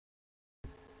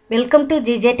Welcome to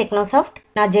GJ டெக்னோசாஃப்ட்.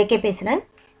 நான் JK பேசுகிறேன்.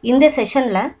 இந்த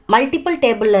செஷனில் மல்டிபிள்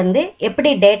டேபிள்லேருந்து எப்படி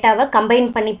டேட்டாவை கம்பைன்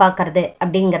பண்ணி பார்க்குறது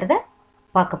அப்படிங்கிறத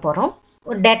பார்க்க போகிறோம்.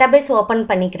 ஒரு டேட்டாபேஸ் ஓப்பன்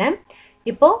பண்ணிக்கிறேன்.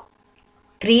 இப்போது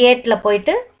க்ரியேட்டில்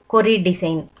போயிட்டு கொரி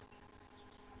டிசைன்,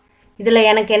 இதில்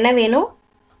எனக்கு என்ன வேணும்,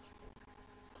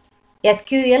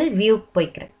 எஸ்கியூஎல் வியூக்கு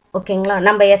போய்க்கிறேன். ஓகேங்களா,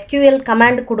 நம்ம எஸ்கியூஎல்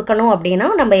கமாண்ட் கொடுக்கணும் அப்படின்னா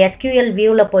நம்ம எஸ்கியூஎல்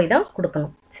வியூவில் போய் தான்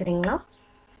கொடுக்கணும். சரிங்களா,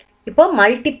 இப்போ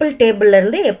மல்டிபிள்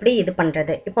டேபிள்லேருந்து எப்படி இது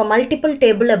பண்ணுறது. இப்போ மல்டிபிள்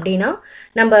டேபிள் அப்படின்னா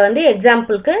நம்ம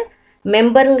எக்ஸாம்பிளுக்கு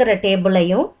மெம்பருங்கிற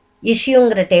டேபிளையும்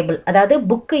இஷ்யூங்கிற டேபிள், அதாவது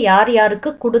புக்கு யார்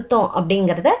யாருக்கு கொடுத்தோம்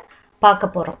அப்படிங்கிறத பார்க்க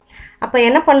போகிறோம். அப்போ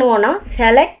என்ன பண்ணுவோன்னா,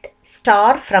 செலக்ட்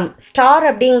ஸ்டார் ஃப்ரம், ஸ்டார்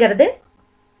அப்படிங்கிறது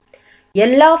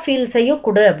எல்லா ஃபீல்ட்ஸையும்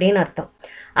கொடு அப்படின்னு அர்த்தம்.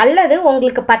 அல்லது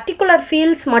உங்களுக்கு பர்டிகுலர்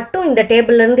ஃபீல்ட்ஸ் மட்டும் இந்த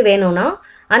டேபிள்லேருந்து வேணும்னா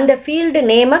அந்த ஃபீல்டு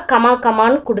நேமை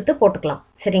கமான்னு கொடுத்து போட்டுக்கலாம்.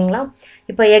 சரிங்களா,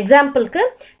 இப்போ எக்ஸாம்பிளுக்கு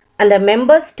அந்த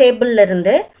மெம்பர்ஸ் டேபிள்ல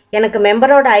இருந்து எனக்கு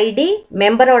மெம்பரோட ஐடி,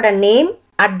 மெம்பரோட நேம்,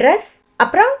 அட்ரஸ்,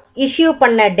 அப்புறம் இஷ்யூ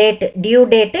பண்ண date, due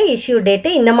date, issue date,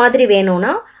 இந்த மாதிரி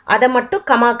வேணும்னா அதை மட்டும்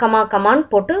கமான்னு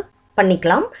போட்டு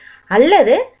பண்ணிக்கலாம்.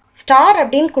 அல்லது ஸ்டார்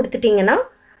அப்படின்னு கொடுத்துட்டிங்கன்னா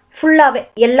ஃபுல்லாகவே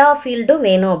எல்லா ஃபீல்டும்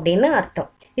வேணும் அப்படின்னு அர்த்தம்.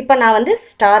 இப்போ நான்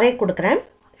ஸ்டாரே கொடுக்குறேன்.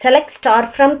 Select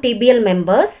star from DPL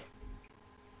members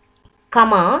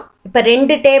comma, இப்போ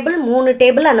 2 டேபிள் 3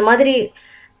 டேபிள் அந்த மாதிரி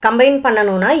கம்பைன்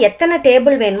பண்ணணும்னா எத்தனை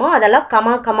டேபிள் வேணுமோ அதெல்லாம்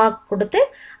கமா கொடுத்து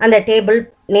அந்த டேபிள்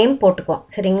நேம் போட்டுக்குவோம்.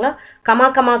 சரிங்களா,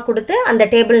 கமா கொடுத்து அந்த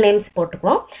டேபிள் நேம்ஸ்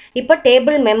போட்டுக்குவோம். இப்போ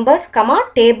table members comma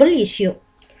table issue.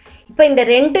 இப்போ இந்த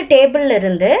 2 டேபிள்ல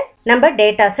இருந்து நம்ம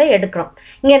டேட்டாஸை எடுக்கிறோம்.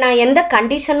 இங்கே நான் எந்த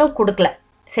கண்டிஷனும் கொடுக்கல.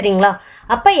 சரிங்களா,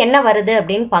 அப்போ என்ன வருது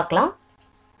அப்படின்னு பார்க்கலாம்.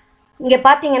 இங்கே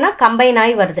பார்த்தீங்கன்னா கம்பைன்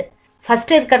ஆகி வருது.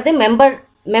 ஃபர்ஸ்ட் இருக்கிறது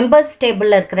மெம்பர்ஸ்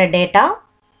டேபிளில் இருக்கிற டேட்டா,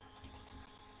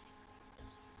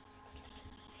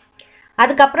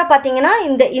 அதுக்கப்புறம் பார்த்தீங்கன்னா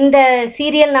இந்த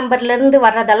சீரியல் நம்பர்லேருந்து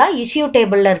வர்றதெல்லாம் இஷ்யூ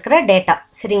டேபிளில் இருக்கிற டேட்டா.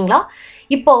 சரிங்களா,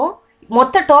 இப்போது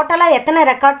மொத்த டோட்டலாக எத்தனை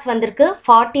ரெக்கார்ட்ஸ் வந்திருக்கு,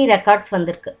 40 ரெக்கார்ட்ஸ்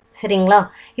வந்திருக்கு. சரிங்களா,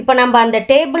 இப்போ நம்ம அந்த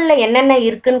டேபிளில் என்னென்ன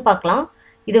இருக்குன்னு பார்க்கலாம்.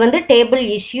 இது டேபிள்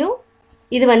இஷ்யூ,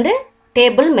 இது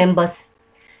டேபிள் மெம்பர்ஸ்.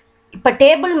 இப்போ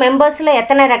டேபிள் மெம்பர்ஸில்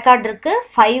எத்தனை ரெக்கார்ட் இருக்குது,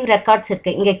 5 ரெக்கார்ட்ஸ்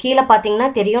இருக்குது. இங்கே கீழே பார்த்தீங்கன்னா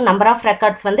தெரியும், நம்பர் ஆஃப்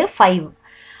ரெக்கார்ட்ஸ் 5.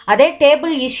 அதே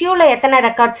டேபிள் இஷ்யூவில் எத்தனை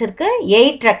ரெக்கார்ட்ஸ் இருக்குது,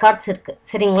 8 ரெக்கார்ட்ஸ் இருக்குது.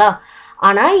 சரிங்களா,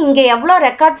 ஆனால் இங்கே எவ்வளோ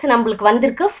ரெக்கார்ட்ஸ் நம்மளுக்கு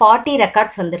வந்திருக்கு, 40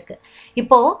 ரெக்கார்ட்ஸ் வந்திருக்கு.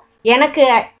 இப்போது எனக்கு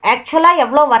ஆக்சுவலாக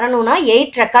எவ்வளோ வரணும்னா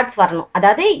 8 ரெக்கார்ட்ஸ் வரணும்.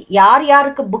 அதாவது யார்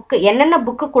யாருக்கு புக்கு, என்னென்ன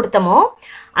புக்கு கொடுத்தோமோ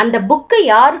அந்த புக்கு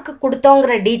யாருக்கு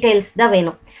கொடுத்தோங்கிற டீட்டெயில்ஸ் தான்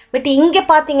வேணும். பட் இங்கே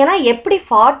பார்த்தீங்கன்னா எப்படி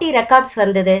 40 ரெக்கார்ட்ஸ்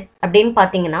வந்தது அப்படின்னு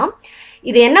பார்த்தீங்கன்னா,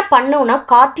 இது என்ன பண்ணுன்னா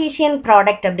கார்ட்டீசியன்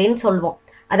ப்ராடக்ட் அப்படின்னு சொல்லுவோம்.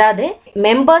 அதாவது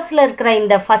மெம்பர்ஸில் இருக்கிற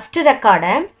இந்த ஃபஸ்ட்டு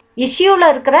ரெக்கார்டை இஷ்யூவில்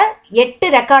இருக்கிற 8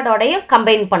 ரெக்கார்டோடையும்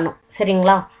கம்பைன் பண்ணும்.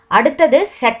 சரிங்களா, அடுத்தது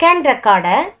செகண்ட்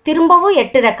ரெக்கார்டை திரும்பவும்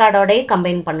 8 ரெக்கார்டோடையும்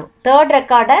கம்பைன் பண்ணும். தேர்ட்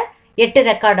ரெக்கார்டை 8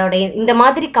 ரெக்கார்டோடையும், இந்த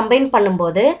மாதிரி கம்பைன்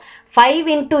பண்ணும்போது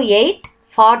 5 × 8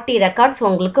 40 ரெக்கார்ட்ஸ்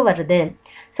உங்களுக்கு வருது.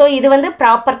 ஸோ இது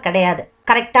ப்ராப்பர் கிடையாது,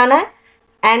 கரெக்டான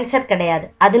ஆன்சர் கிடையாது.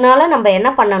 அதனால நம்ம என்ன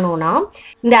பண்ணணும்னா,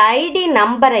 இந்த ஐடி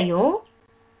நம்பரையும்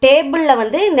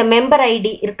டேபிளில் இந்த மெம்பர்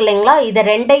ஐடி இருக்கு இல்லைங்களா, இதை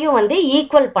ரெண்டையும்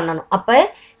ஈக்குவல் பண்ணணும். அப்போ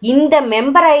இந்த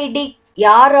மெம்பர் ஐடி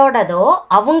யாரோடதோ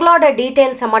அவங்களோட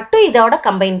டீட்டெயில்ஸை மட்டும் இதோட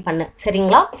கம்பைன் பண்ணு.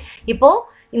 சரிங்களா,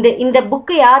 இப்போது இந்த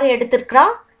புக்கு யார் எடுத்திருக்கிறா,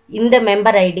 இந்த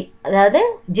மெம்பர் ஐடி, அதாவது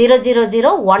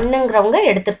 0001ங்கிறவங்க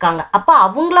எடுத்திருக்காங்க. அப்போ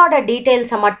அவங்களோட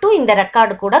டீட்டெயில்ஸை மட்டும் இந்த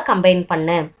ரெக்கார்டு கூட கம்பைன்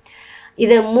பண்ணு.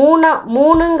 இது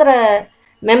 3ங்கிற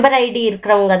மெம்பர் ஐடி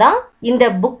இருக்கிறவங்க தான் இந்த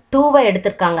புக் 2வை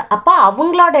எடுத்திருக்காங்க. அப்போ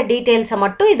அவங்களோட டீட்டெயில்ஸை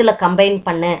மட்டும் இதில் கம்பைன்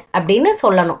பண்ணு அப்படின்னு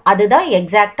சொல்லணும். அதுதான்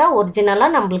எக்ஸாக்டாக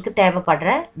ஒரிஜினலாக நம்மளுக்கு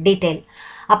தேவைப்படுற டீட்டெயில்.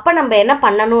 அப்போ நம்ம என்ன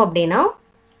பண்ணணும் அப்படின்னா,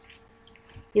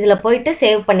 இதில் போயிட்டு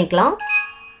சேவ் பண்ணிக்கலாம்.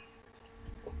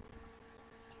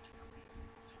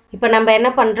 இப்போ நம்ம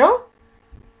என்ன பண்ணுறோம்,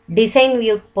 டிசைன்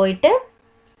வியூக்கு போயிட்டு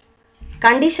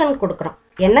கண்டிஷன் கொடுக்குறோம்.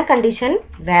 என்ன condition,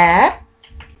 where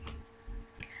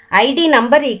ID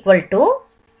number equal to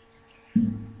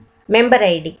member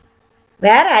ID,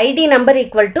 where ID number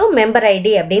equal to member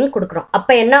ID அப்படின்னு கொடுக்குறோம்.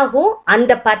 அப்போ என்ன ஆகும்,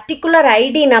 அந்த பர்டிகுலர்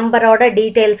ஐடி நம்பரோட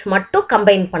டீட்டெயில்ஸ் மட்டும்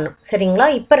கம்பைன் பண்ணும். சரிங்களா,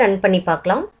 இப்போ ரன் பண்ணி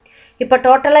பார்க்கலாம். இப்போ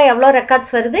டோட்டலாக எவ்வளோ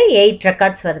ரெக்கார்ட்ஸ் வருது, 8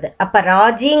 ரெக்கார்ட்ஸ் வருது. அப்போ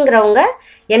ராஜிங்கிறவங்க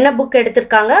என்ன புக்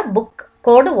எடுத்திருக்காங்க, புக்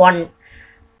கோடு 1.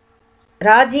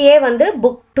 ராஜியே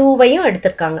புக் 2வையும்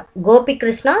எடுத்திருக்காங்க. கோபி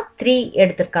கிருஷ்ணா 3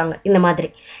 எடுத்திருக்காங்க. இந்த மாதிரி.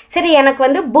 சரி,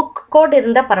 எனக்கு புக் கோடு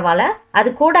இருந்தால் பரவாயில்ல, அது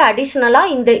கூட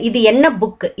அடிஷ்னலாக இது என்ன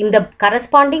புக்கு, இந்த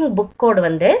கரஸ்பாண்டிங் புக்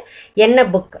கோடு என்ன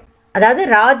புக், அதாவது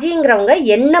ராஜிங்கிறவங்க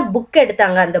என்ன புக்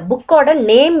எடுத்தாங்க அந்த புக்கோட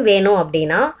நேம் வேணும்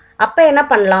அப்படின்னா அப்போ என்ன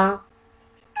பண்ணலாம்,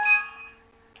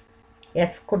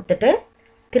 எஸ் கொடுத்துட்டு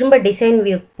திரும்ப டிசைன்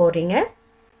வியூக்கு போகிறீங்க.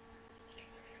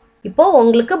 இப்போ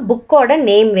உங்களுக்கு புக்கோட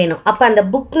நேம் வேணும். அப்போ அந்த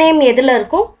புக் நேம் எதில்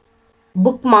இருக்கும்?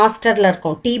 புக் மாஸ்டரில்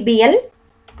இருக்கும்.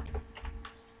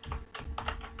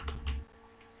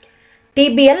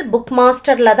 டிபிஎல் புக்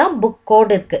மாஸ்டரில் தான் புக்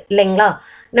கோடு இருக்குது இல்லைங்களா?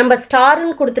 நம்ம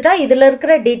ஸ்டார்னு கொடுத்துட்டா இதில்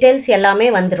இருக்கிற டீட்டெயில்ஸ் எல்லாமே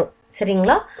வந்துடும்.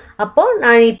 சரிங்களா? அப்போது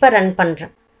நான் இப்போ ரன்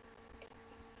பண்ணுறேன்.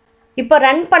 இப்போ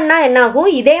ரன் பண்ணால் என்னாகும்?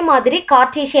 இதே மாதிரி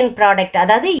கார்ட்டீசியன் ப்ராடக்ட்,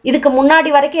 அதாவது இதுக்கு முன்னாடி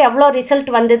வரைக்கும் எவ்வளோ ரிசல்ட்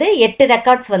வந்தது? 8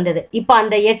 ரெக்கார்ட்ஸ் வந்தது. இப்போ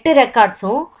அந்த 8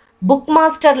 ரெக்கார்ட்ஸும் புக்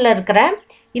மாஸ்டரில் இருக்கிற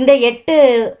இந்த 8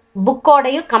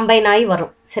 புக்கோடையும் கம்பைன் ஆகி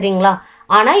வரும். சரிங்களா?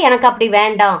 ஆனால் எனக்கு அப்படி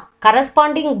வேண்டாம்,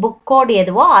 கரஸ்பாண்டிங் புக் கோட்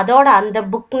எதுவோ அதோட அந்த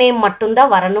புக் நேம்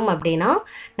மட்டும்தான் வரணும் அப்படின்னா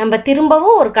நம்ம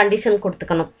திரும்பவும் ஒரு கண்டிஷன்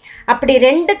கொடுத்துக்கணும். அப்படி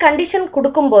 2 கண்டிஷன்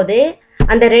கொடுக்கும்போது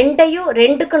அந்த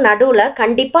ரெண்டுக்கு நடுவில்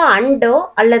கண்டிப்பாக அண்டோ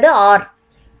அல்லது ஆர்,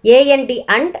 ஏஎன்டி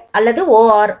அண்ட் அல்லது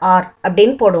ஓஆர்ஆர்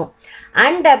அப்படின்னு போடுவோம்.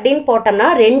 அண்ட் அப்படின்னு போட்டோம்னா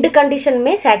 2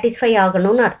 கண்டிஷனுமே சாட்டிஸ்ஃபை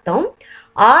ஆகணும்னு அர்த்தம்.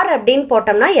 ஆர் அப்படின்னு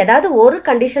போட்டோம்னா ஏதாவது ஒரு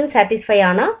கண்டிஷன் சாட்டிஸ்ஃபை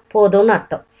ஆனால் போதும்னு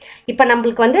அர்த்தம். இப்போ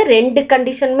நம்மளுக்கு வந்து 2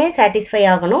 கண்டிஷனுமே சாட்டிஸ்ஃபை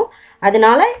ஆகணும்,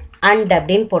 அதனால அண்ட்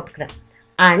அப்படின்னு போட்டுக்கிறேன்.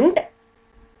 And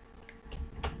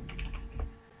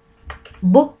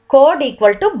book code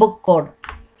equal to book code.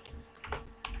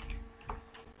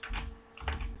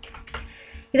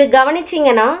 இது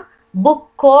கவனிச்சிங்கன்னா புக்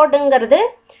கோடுங்கிறது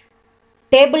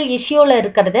டேபிள் இஷ்யூவில்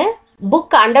இருக்கிறது,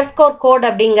 புக் அண்டர்ஸ்கோர் கோட்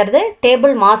அப்படிங்கிறது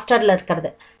டேபிள் மாஸ்டரில்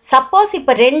இருக்கிறது. சப்போஸ்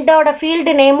இப்போ 2ஓட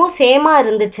ஃபீல்டு நேமும் சேமாக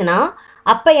இருந்துச்சுன்னா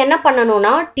அப்போ என்ன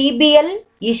பண்ணணும்னா DPL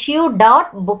issue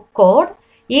dot book code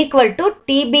equal to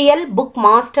DPL book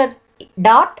master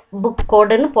dot book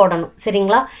கோடுன்னு போடணும்.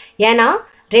 சரிங்களா? ஏன்னா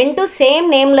 2ம் சேம்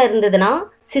நேமில் இருந்ததுன்னா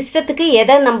சிஸ்டத்துக்கு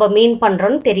எதை நம்ம மீன்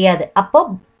பண்ணுறோன்னு தெரியாது. அப்போ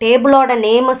டேபிளோட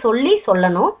நேமை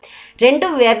சொல்லணும்.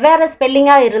 2ம் வெவ்வேறு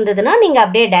ஸ்பெல்லிங்காக இருந்ததுன்னா நீங்கள்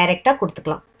அப்படியே டைரெக்டாக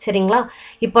கொடுத்துக்கலாம். சரிங்களா?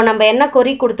 இப்போ நம்ம என்ன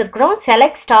கொரி கொடுத்துருக்குறோம்?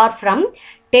 Select star from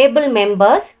table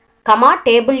members comma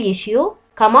table issue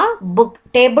comma book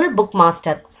table book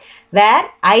master where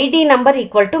ID number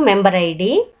equal to member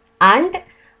ID and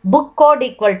book code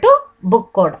equal to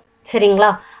book code. சரிங்களா?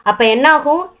 அப்போ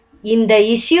என்னாகும்? இந்த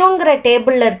இஷ்யூங்கிற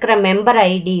டேபிளில் இருக்கிற மெம்பர்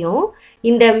ஐடியும்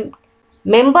இந்த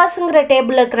மெம்பர்ஸுங்கிற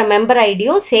டேபிளில் இருக்கிற மெம்பர்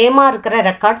ஐடியும் சேமாக இருக்கிற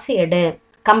ரெக்கார்ட்ஸ்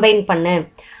கம்பைன் பண்ணு.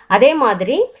 அதே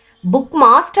மாதிரி புக்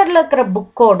மாஸ்டரில் இருக்கிற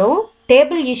புக் கோடும்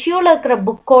டேபிள் இஷ்யூவில் இருக்கிற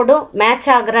புக் கோடும் மேட்ச்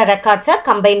ஆகிற ரெக்கார்ட்ஸை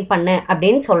கம்பைன் பண்ணு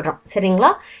அப்படின்னு சொல்கிறோம். சரிங்களா?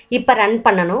 இப்போ ரன்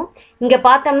பண்ணணும். இங்கே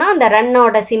பார்த்தோம்னா அந்த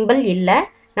ரன்னோட சிம்பிள் இல்லை.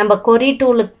 நம்ம கொரி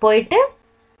டூலுக்கு போயிட்டு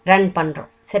ரன் பண்ணுறோம்.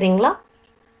 சரிங்களா?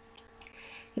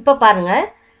 இப்போ பாருங்கள்,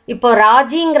 இப்போ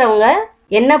ராஜிங்கிறவங்க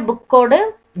என்ன புக் கோடு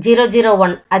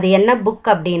 001, அது என்ன புக்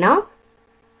அப்படின்னா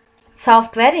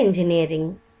சாஃப்ட்வேர் இன்ஜினியரிங்.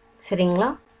 சரிங்களா?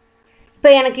 இப்போ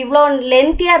எனக்கு இவ்வளோ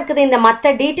லென்த்தியாக இருக்குது, இந்த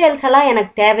மற்ற டீட்டெயில்ஸ் எல்லாம்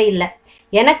எனக்கு தேவையில்லை.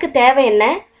 எனக்கு தேவை என்ன?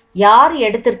 யார்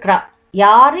எடுத்திருக்கிறா,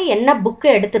 யார் என்ன புக்கு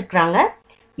எடுத்திருக்கிறாங்க,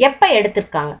 எப்போ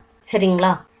எடுத்திருக்காங்க.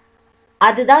 சரிங்களா?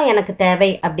 அதுதான் எனக்கு தேவை.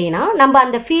 அப்படின்னா நம்ம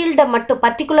அந்த ஃபீல்டை மட்டும்,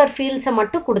 பர்டிகுலர் ஃபீல்ட்ஸை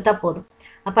மட்டும் கொடுத்தா போதும்.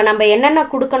 அப்போ நம்ம என்னென்ன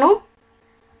கொடுக்கணும்?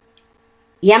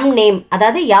 எம் நேம்,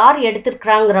 அதாவது யார்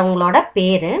எடுத்திருக்கிறாங்கிறவங்களோட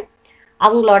பேர்,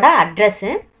 அவங்களோட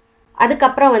அட்ரஸ்ஸு,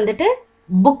 அதுக்கப்புறம் வந்துட்டு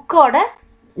புக்கோட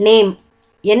நேம்,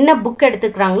 என்ன புக்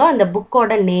எடுத்துக்கிறாங்களோ அந்த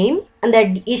புக்கோட நேம், அந்த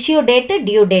இஷ்யூ டேட்டு,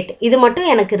 டியூ டேட், இது மட்டும்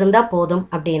எனக்கு இருந்தால் போதும்.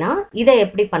 அப்படின்னா இதை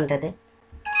எப்படி பண்ணுறது?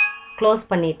 க்ளோஸ்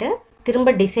பண்ணிவிட்டு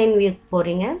திரும்ப டிசைன் வியூக்கு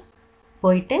போகிறீங்க.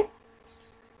 போயிட்டு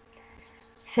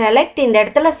செலக்ட், இந்த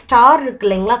இடத்துல ஸ்டார் இருக்கு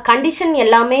இல்லைங்களா? கண்டிஷன்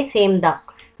எல்லாமே சேம் தான்.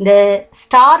 இந்த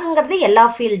ஸ்டாருங்கிறது எல்லா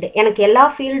ஃபீல்டு, எனக்கு எல்லா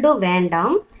ஃபீல்டும்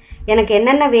வேண்டாம். எனக்கு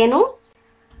என்னென்ன வேணும்?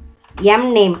 எம்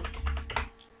நேம்,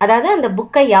 அதாவது அந்த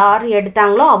புக்கை யார்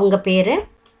எடுத்தாங்களோ அவங்க பேர்,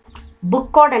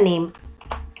 புக்கோட name,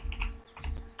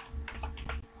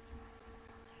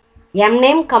 M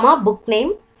name comma book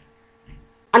name,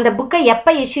 அந்த புக்கை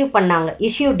எப்போ இஷ்யூ பண்ணாங்க,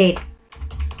 இஷ்யூ டேட்,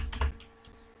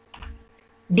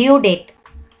 டியூ டேட்.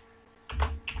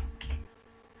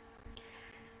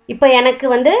 இப்போ எனக்கு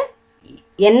வந்து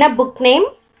என்ன புக் நேம்,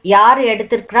 யார்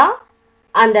எடுத்திருக்கிறா,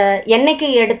 அந்த என்னைக்கு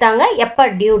எடுத்தாங்க, எப்போ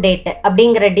டியூ டேட்டு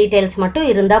அப்படிங்கிற டீட்டெயில்ஸ் மட்டும்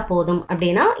இருந்தால் போதும்.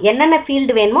 அப்படின்னா என்னென்ன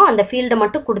ஃபீல்டு வேணுமோ அந்த ஃபீல்டை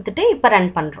மட்டும் கொடுத்துட்டு இப்போ ரன்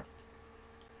பண்ணுறோம்.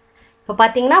 இப்போ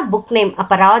பார்த்தீங்கன்னா புக் நேம்,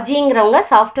 அப்போ ராஜிங்கிறவங்க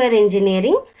சாஃப்ட்வேர்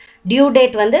இன்ஜினியரிங், டியூ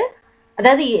டேட் வந்து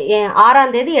அதாவது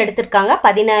 6ஆம் தேதி எடுத்திருக்காங்க,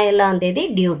 17ஆம் தேதி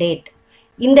டியூ டேட்,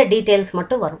 இந்த டீட்டெயில்ஸ்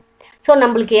மட்டும் வரும். ஸோ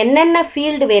நம்மளுக்கு என்னென்ன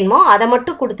ஃபீல்டு வேணுமோ அதை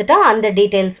மட்டும் கொடுத்துட்டா அந்த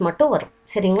டீட்டெயில்ஸ் மட்டும் வரும்.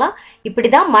 சரிங்களா? இப்படி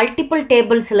தான் மல்டிபிள்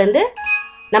டேபிள்ஸ்லேருந்து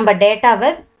நம்ம டேட்டாவை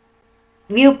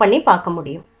வியூ பண்ணி பார்க்க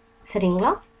முடியும்.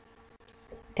 சரிங்களா?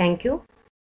 தேங்க்யூ.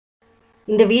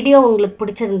 இந்த வீடியோ உங்களுக்கு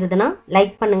பிடிச்சிருந்ததுன்னா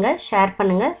லைக் பண்ணுங்கள், ஷேர்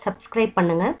பண்ணுங்கள், சப்ஸ்கிரைப்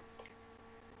பண்ணுங்கள்.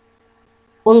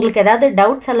 உங்களுக்கு ஏதாவது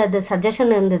டவுட்ஸ் அல்லது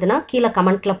சஜஷன் இருந்ததுன்னா கீழே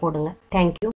கமெண்ட்டில் போடுங்க.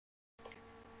 தேங்க்யூ.